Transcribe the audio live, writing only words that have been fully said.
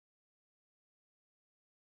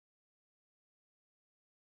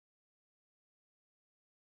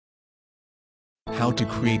How to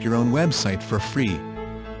create your own website for free.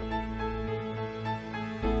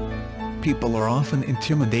 People are often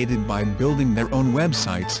intimidated by building their own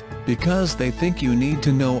websites, because they think you need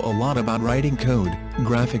to know a lot about writing code,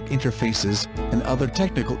 graphic interfaces, and other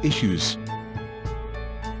technical issues.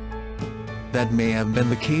 That may have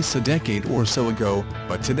been the case a decade or so ago,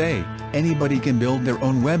 but today, anybody can build their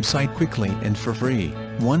own website quickly and for free,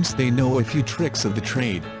 once they know a few tricks of the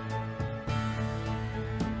trade.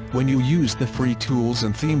 When you use the free tools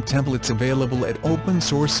and theme templates available at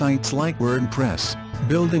open-source sites like WordPress,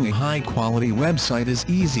 building a high-quality website is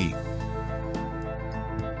easy.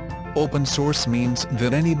 Open source means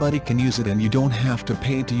that anybody can use it and you don't have to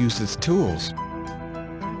pay to use its tools.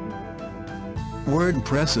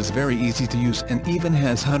 WordPress is very easy to use and even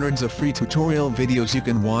has hundreds of free tutorial videos you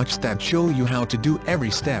can watch that show you how to do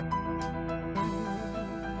every step.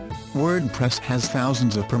 WordPress has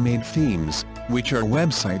thousands of pre-made themes, which are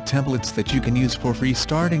website templates that you can use for free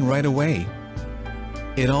starting right away.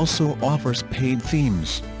 It also offers paid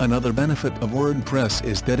themes. Another benefit of WordPress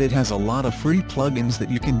is that it has a lot of free plugins that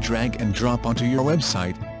you can drag and drop onto your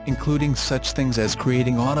website, including such things as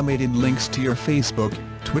creating automated links to your Facebook,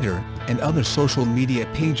 Twitter, and other social media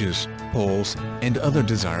pages, polls, and other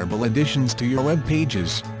desirable additions to your web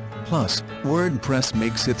pages. Plus, WordPress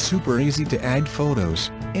makes it super easy to add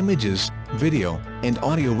photos, images, video, and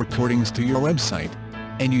audio recordings to your website.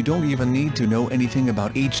 And you don't even need to know anything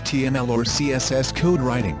about HTML or CSS code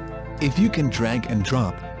writing. If you can drag and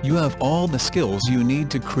drop, you have all the skills you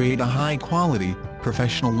need to create a high-quality,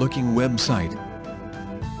 professional-looking website.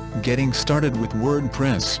 Getting started with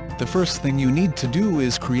WordPress, the first thing you need to do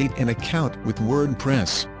is create an account with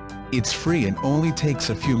WordPress. It's free and only takes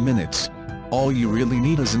a few minutes. All you really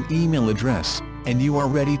need is an email address, and you are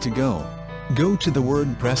ready to go. Go to the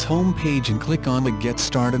WordPress homepage and click on the Get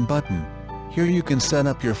Started button. Here you can set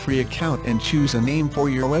up your free account and choose a name for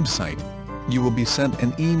your website. You will be sent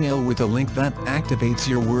an email with a link that activates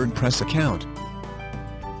your WordPress account.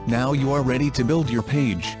 Now you are ready to build your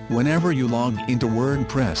page. Whenever you log into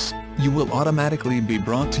WordPress, you will automatically be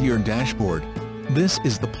brought to your dashboard. This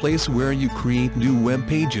is the place where you create new web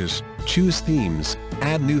pages, choose themes,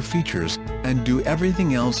 add new features, and do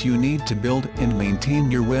everything else you need to build and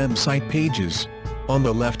maintain your website pages. On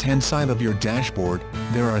the left-hand side of your dashboard,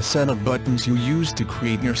 there are a set of buttons you use to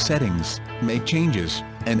create your settings, make changes,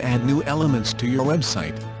 and add new elements to your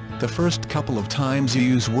website. The first couple of times you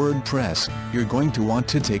use WordPress, you're going to want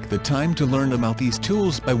to take the time to learn about these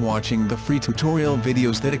tools by watching the free tutorial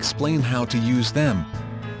videos that explain how to use them.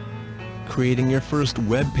 Creating your first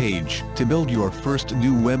web page. To build your first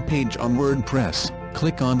new web page on WordPress,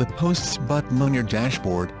 click on the Posts button on your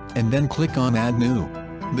dashboard, and then click on Add New.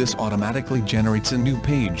 This automatically generates a new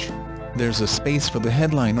page. There's a space for the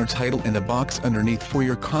headline or title and a box underneath for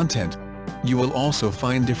your content. You will also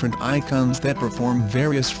find different icons that perform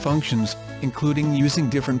various functions, including using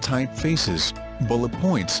different typefaces, bullet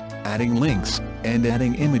points, adding links, and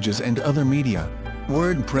adding images and other media.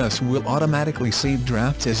 WordPress will automatically save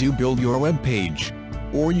drafts as you build your web page.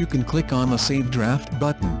 Or you can click on the Save Draft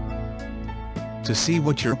button. To see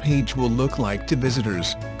what your page will look like to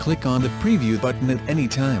visitors, click on the Preview button at any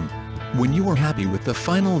time. When you are happy with the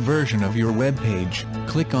final version of your web page,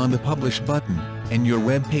 click on the Publish button, and your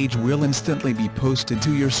web page will instantly be posted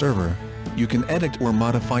to your server. You can edit or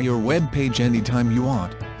modify your web page anytime you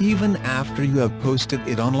want, even after you have posted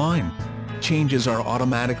it online. Changes are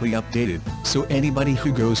automatically updated, so anybody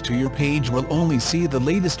who goes to your page will only see the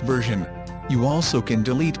latest version. You also can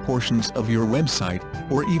delete portions of your website,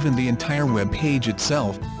 or even the entire web page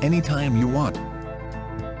itself, anytime you want.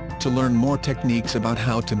 To learn more techniques about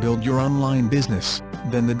how to build your online business,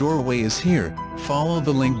 then the doorway is here. Follow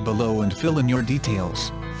the link below and fill in your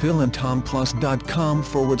details.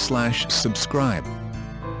 philandtomplus.com/subscribe.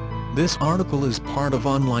 This article is part of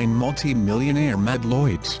online multi-millionaire Matt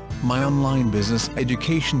Lloyd's My Online Business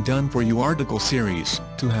Education Done For You article series.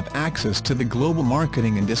 To have access to the global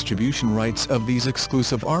marketing and distribution rights of these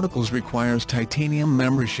exclusive articles requires Titanium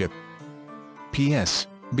membership. P.S.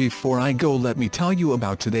 Before I go, let me tell you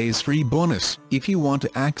about today's free bonus. If you want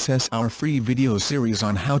to access our free video series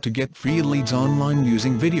on how to get free leads online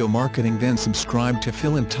using video marketing, then subscribe to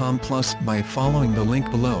Phil and Tom Plus by following the link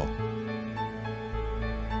below.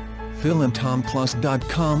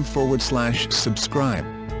 philandtomplus.com/subscribe.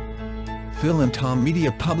 Phil and Tom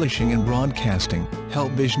Media Publishing and Broadcasting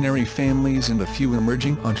help visionary families and a few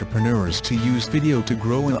emerging entrepreneurs to use video to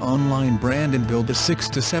grow an online brand and build a 6-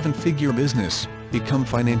 to 7-figure business, become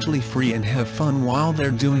financially free and have fun while they're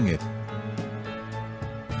doing it.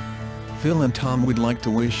 Phil and Tom would like to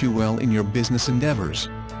wish you well in your business endeavors.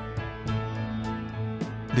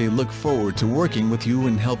 They look forward to working with you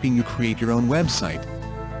and helping you create your own website.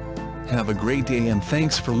 Have a great day and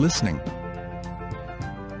thanks for listening.